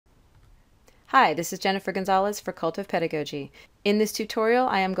Hi, this is Jennifer Gonzalez for Cult of Pedagogy. In this tutorial,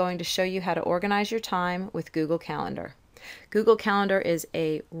 I am going to show you how to organize your time with Google Calendar. Google Calendar is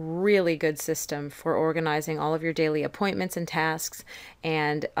a really good system for organizing all of your daily appointments and tasks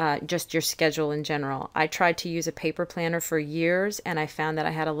and just your schedule in general. I tried to use a paper planner for years and I found that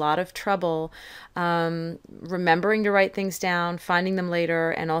I had a lot of trouble remembering to write things down, finding them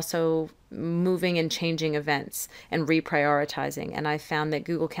later, and also moving and changing events and reprioritizing. And I found that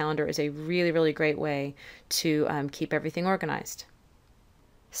Google Calendar is a really great way to keep everything organized.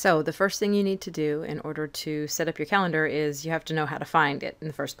 So the first thing you need to do in order to set up your calendar is you have to know how to find it in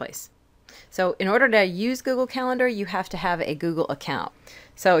the first place. So in order to use Google Calendar, you have to have a Google account.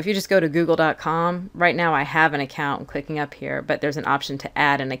 So if you just go to google.com, right now I have an account, I'm clicking up here, but there's an option to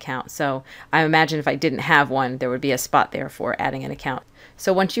add an account. So I imagine if I didn't have one, there would be a spot there for adding an account.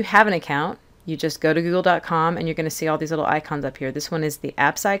 So once you have an account, you just go to google.com and you're going to see all these little icons up here. This one is the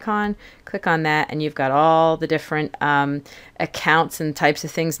apps icon. Click on that and you've got all the different accounts and types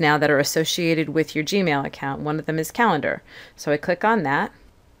of things now that are associated with your Gmail account. One of them is Calendar. So I click on that.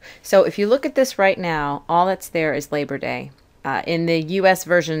 So if you look at this right now, all that's there is Labor Day. In the US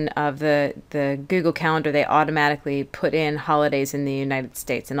version of the Google Calendar, they automatically put in holidays in the United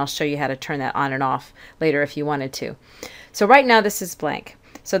States, and I'll show you how to turn that on and off later if you wanted to. So right now this is blank.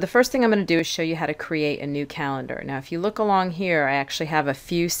 So the first thing I'm going to do is show you how to create a new calendar. Now if you look along here, I actually have a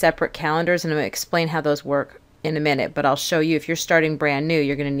few separate calendars and I'm going to explain how those work in a minute, but I'll show you if you're starting brand new,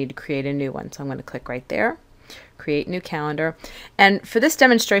 you're going to need to create a new one. So I'm going to click right there, create new calendar. And for this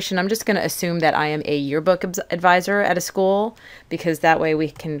demonstration, I'm just going to assume that I am a yearbook advisor at a school, because that way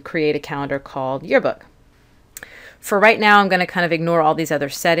we can create a calendar called yearbook. For right now, I'm going to kind of ignore all these other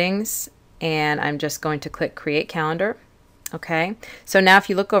settings and I'm just going to click create calendar. Okay, so now if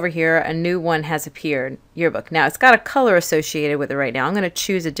you look over here, a new one has appeared, yearbook. Now it's got a color associated with it right now. I'm going to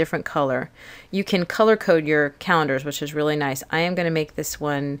choose a different color. You can color code your calendars, which is really nice. I am going to make this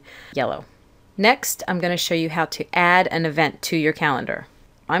one yellow. Next, I'm going to show you how to add an event to your calendar.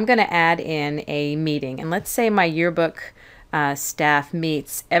 I'm going to add in a meeting, and let's say my yearbook staff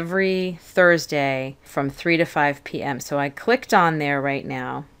meets every Thursday from 3 to 5 p.m. So I clicked on there right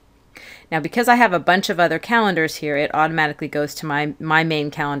now. Now because I have a bunch of other calendars here, it automatically goes to my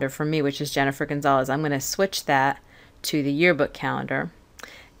main calendar for me, which is Jennifer Gonzalez. I'm going to switch that to the yearbook calendar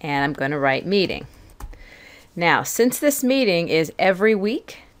and I'm going to write meeting. Now since this meeting is every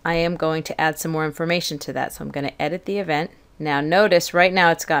week, I am going to add some more information to that. So I'm going to edit the event. Now notice right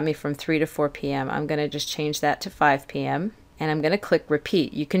now it's got me from 3 to 4 p.m. I'm going to just change that to 5 p.m. and I'm going to click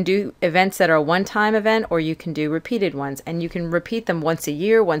repeat. You can do events that are a one-time event or you can do repeated ones, and you can repeat them once a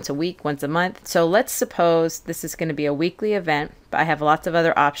year, once a week, once a month. So let's suppose this is going to be a weekly event, but I have lots of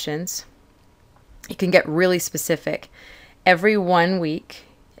other options. You can get really specific. Every 1 week,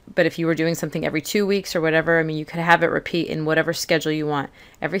 but if you were doing something every 2 weeks or whatever, I mean, you could have it repeat in whatever schedule you want.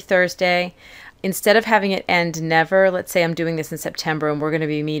 Every Thursday. Instead of having it end never, let's say I'm doing this in September and we're going to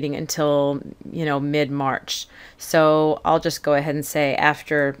be meeting until, mid-March. So I'll just go ahead and say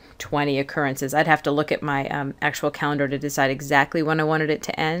after 20 occurrences. I'd have to look at my actual calendar to decide exactly when I wanted it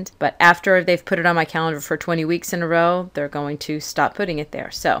to end. But after they've put it on my calendar for 20 weeks in a row, they're going to stop putting it there.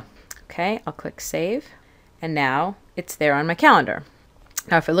 So, okay, I'll click save. And now it's there on my calendar.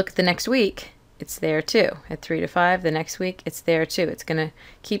 Now if I look at the next week, it's there too. At 3 to 5, the next week, it's there too. It's going to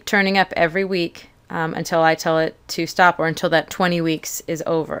keep turning up every week until I tell it to stop, or until that 20 weeks is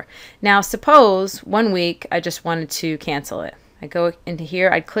over. Now suppose 1 week I just wanted to cancel it. I go into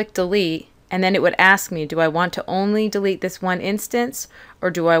here, I'd click delete, and then it would ask me, do I want to only delete this one instance, or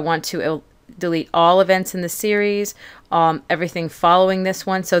do I want to delete all events in the series, everything following this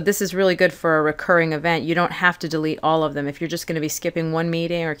one? So this is really good for a recurring event. You don't have to delete all of them. If you're just going to be skipping one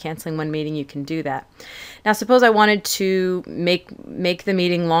meeting or canceling one meeting, you can do that. Now suppose I wanted to make the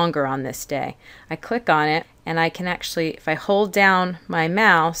meeting longer on this day. I click on it and I can actually, if I hold down my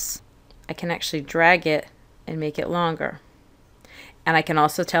mouse, I can actually drag it and make it longer. And I can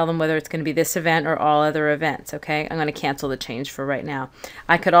also tell them whether it's going to be this event or all other events, okay? I'm going to cancel the change for right now.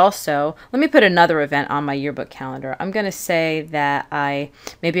 I could also, let me put another event on my yearbook calendar. I'm going to say that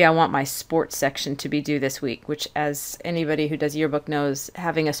maybe I want my sports section to be due this week, which, as anybody who does yearbook knows,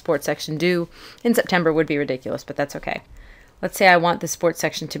 having a sports section due in September would be ridiculous, but that's okay. Let's say I want the sports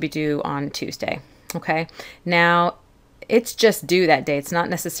section to be due on Tuesday, okay? Now, it's just due that day. It's not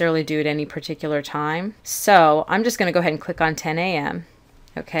necessarily due at any particular time. So I'm just going to go ahead and click on 10 a.m.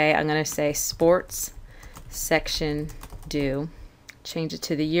 Okay, I'm going to say sports section due. Change it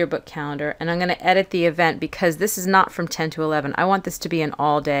to the yearbook calendar. And I'm going to edit the event because this is not from 10 to 11. I want this to be an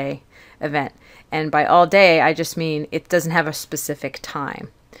all-day event. And by all day, I just mean it doesn't have a specific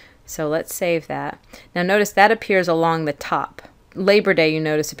time. So let's save that. Now notice that appears along the top. Labor Day, you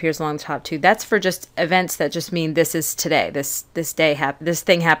notice, appears along the top too. That's for just events that just mean this is today. This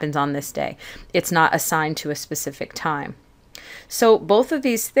thing happens on this day. It's not assigned to a specific time. So both of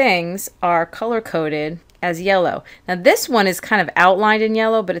these things are color coded as yellow. Now this one is kind of outlined in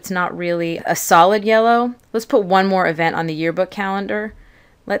yellow, but it's not really a solid yellow. Let's put one more event on the yearbook calendar.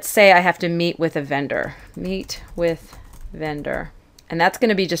 Let's say I have to meet with a vendor. Meet with vendor. And that's going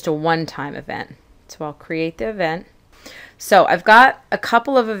to be just a one-time event. So I'll create the event. So I've got a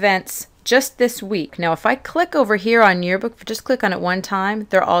couple of events just this week. Now if I click over here on yearbook, just click on it one time,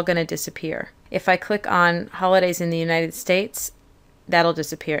 they're all going to disappear. If I click on holidays in the United States, that'll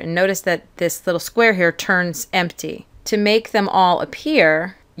disappear. And notice that this little square here turns empty. To make them all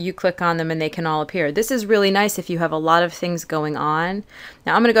appear, you click on them and they can all appear. This is really nice if you have a lot of things going on.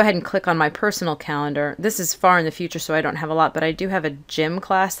 Now I'm going to go ahead and click on my personal calendar. This is far in the future, so I don't have a lot, but I do have a gym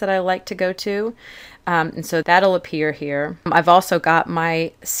class that I like to go to. And so that'll appear here. I've also got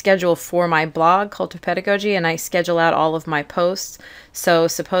my schedule for my blog, Cult of Pedagogy, and I schedule out all of my posts. So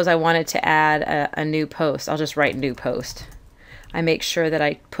suppose I wanted to add a new post. I'll just write new post. I make sure that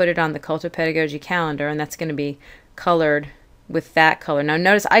I put it on the Cult of Pedagogy calendar, and that's going to be colored with that color. Now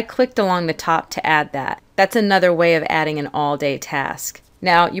notice I clicked along the top to add that. That's another way of adding an all-day task.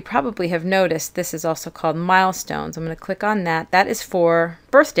 Now you probably have noticed this is also called milestones. I'm going to click on that. That is for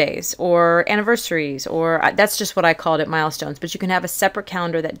birthdays or anniversaries, or that's just what I called it, milestones. But you can have a separate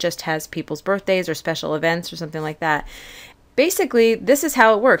calendar that just has people's birthdays or special events or something like that. Basically, this is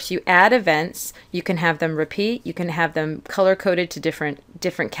how it works. You add events, you can have them repeat, you can have them color-coded to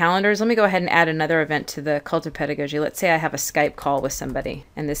different calendars. Let me go ahead and add another event to the Cult of Pedagogy. Let's say I have a Skype call with somebody,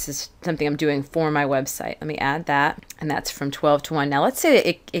 and this is something I'm doing for my website. Let me add that, and that's from 12 to 1. Now, let's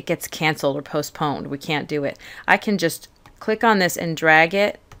say it gets canceled or postponed. We can't do it. I can just click on this and drag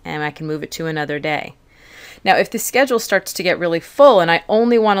it, and I can move it to another day. Now, if the schedule starts to get really full and I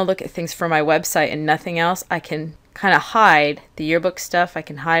only want to look at things for my website and nothing else, I can kind of hide the yearbook stuff. I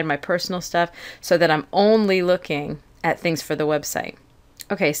can hide my personal stuff so that I'm only looking at things for the website.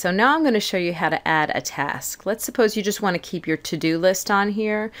 Okay, so now I'm going to show you how to add a task. Let's suppose you just want to keep your to-do list on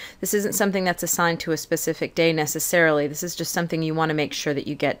here. This isn't something that's assigned to a specific day necessarily. This is just something you want to make sure that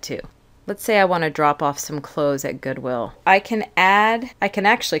you get to. Let's say I want to drop off some clothes at Goodwill. I can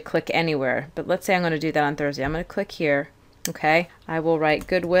actually click anywhere, but let's say I'm going to do that on Thursday. I'm going to click here. Okay, I will write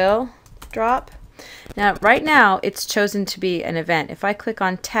Goodwill drop. Now, right now, it's chosen to be an event. If I click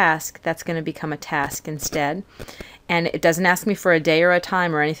on task, that's going to become a task instead. And it doesn't ask me for a day or a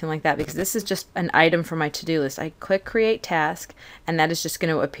time or anything like that because this is just an item for my to-do list. I click create task, and that is just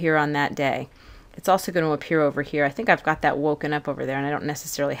going to appear on that day. It's also going to appear over here. I think I've got that woken up over there, and I don't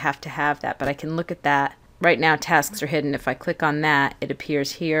necessarily have to have that, but I can look at that. Right now, tasks are hidden. If I click on that, it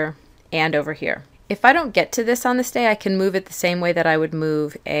appears here and over here. If I don't get to this on this day, I can move it the same way that I would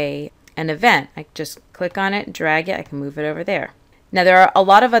move an event. I just click on it, drag it, I can move it over there. Now there are a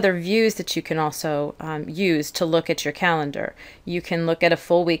lot of other views that you can also use to look at your calendar. You can look at a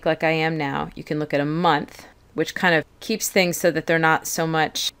full week like I am now. You can look at a month, which kind of keeps things so that they're not so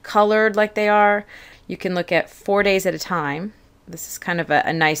much colored like they are. You can look at 4 days at a time. This is kind of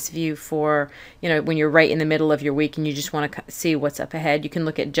a nice view for, you know, when you're right in the middle of your week and you just want to see what's up ahead. You can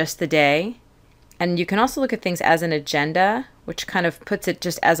look at just the day. And you can also look at things as an agenda, which kind of puts it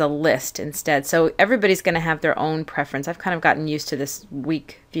just as a list instead. So everybody's going to have their own preference. I've kind of gotten used to this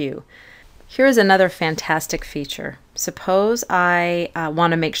week view. Here's another fantastic feature. Suppose I want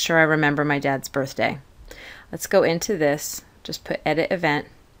to make sure I remember my dad's birthday. Let's go into this, just put edit event,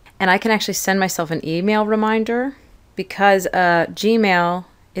 and I can actually send myself an email reminder because Gmail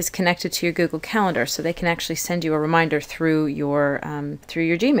is connected to your Google Calendar, so they can actually send you a reminder through your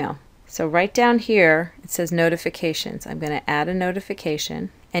Gmail. So right down here, it says notifications. I'm going to add a notification,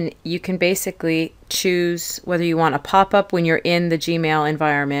 and you can basically choose whether you want a pop-up when you're in the Gmail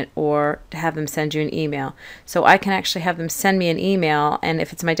environment or to have them send you an email. So I can actually have them send me an email, and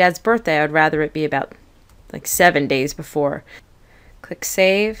if it's my dad's birthday, I would rather it be about like 7 days before. Click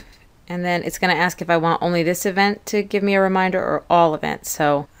save, and then it's going to ask if I want only this event to give me a reminder or all events.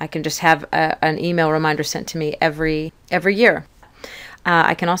 So I can just have an email reminder sent to me every year.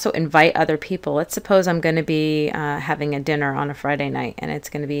 I can also invite other people. Let's suppose I'm going to be having a dinner on a Friday night, and it's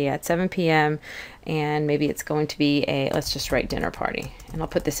going to be at 7 p.m. and maybe it's going to be let's just write dinner party. And I'll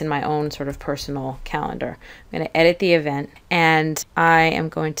put this in my own sort of personal calendar. I'm going to edit the event, and I am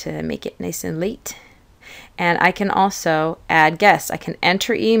going to make it nice and late. And I can also add guests. I can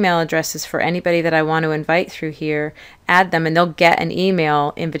enter email addresses for anybody that I want to invite through here, add them, and they'll get an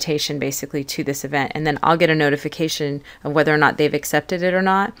email invitation basically to this event. And then I'll get a notification of whether or not they've accepted it or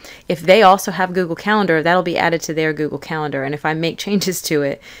not. If they also have Google Calendar, that'll be added to their Google Calendar. And if I make changes to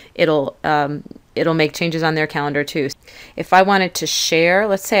it, it'll make changes on their calendar too. If I wanted to share,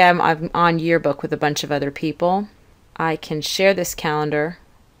 let's say I'm on Yearbook with a bunch of other people, I can share this calendar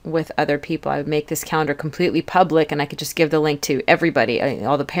with other people. I would make this calendar completely public, and I could just give the link to everybody,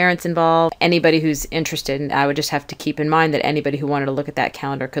 all the parents involved, anybody who's interested. And I would just have to keep in mind that anybody who wanted to look at that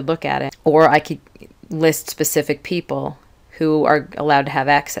calendar could look at it. Or I could list specific people who are allowed to have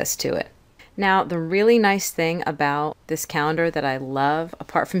access to it. Now, the really nice thing about this calendar that I love,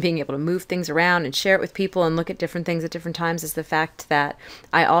 apart from being able to move things around and share it with people and look at different things at different times, is the fact that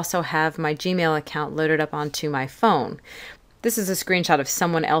I also have my Gmail account loaded up onto my phone. This is a screenshot of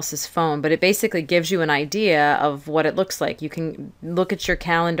someone else's phone, but it basically gives you an idea of what it looks like. You can look at your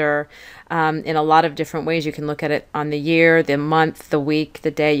calendar in a lot of different ways. You can look at it on the year, the month, the week,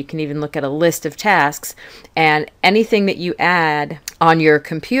 the day. You can even look at a list of tasks. And anything that you add on your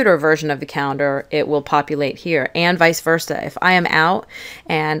computer version of the calendar, it will populate here, and vice versa. If I am out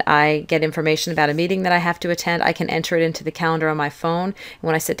and I get information about a meeting that I have to attend, I can enter it into the calendar on my phone. And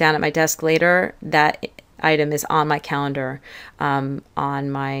when I sit down at my desk later, that item is on my calendar on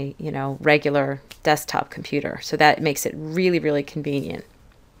my regular desktop computer. So that makes it really, really convenient.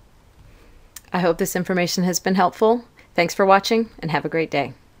 I hope this information has been helpful. Thanks for watching, and have a great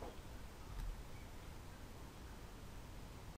day.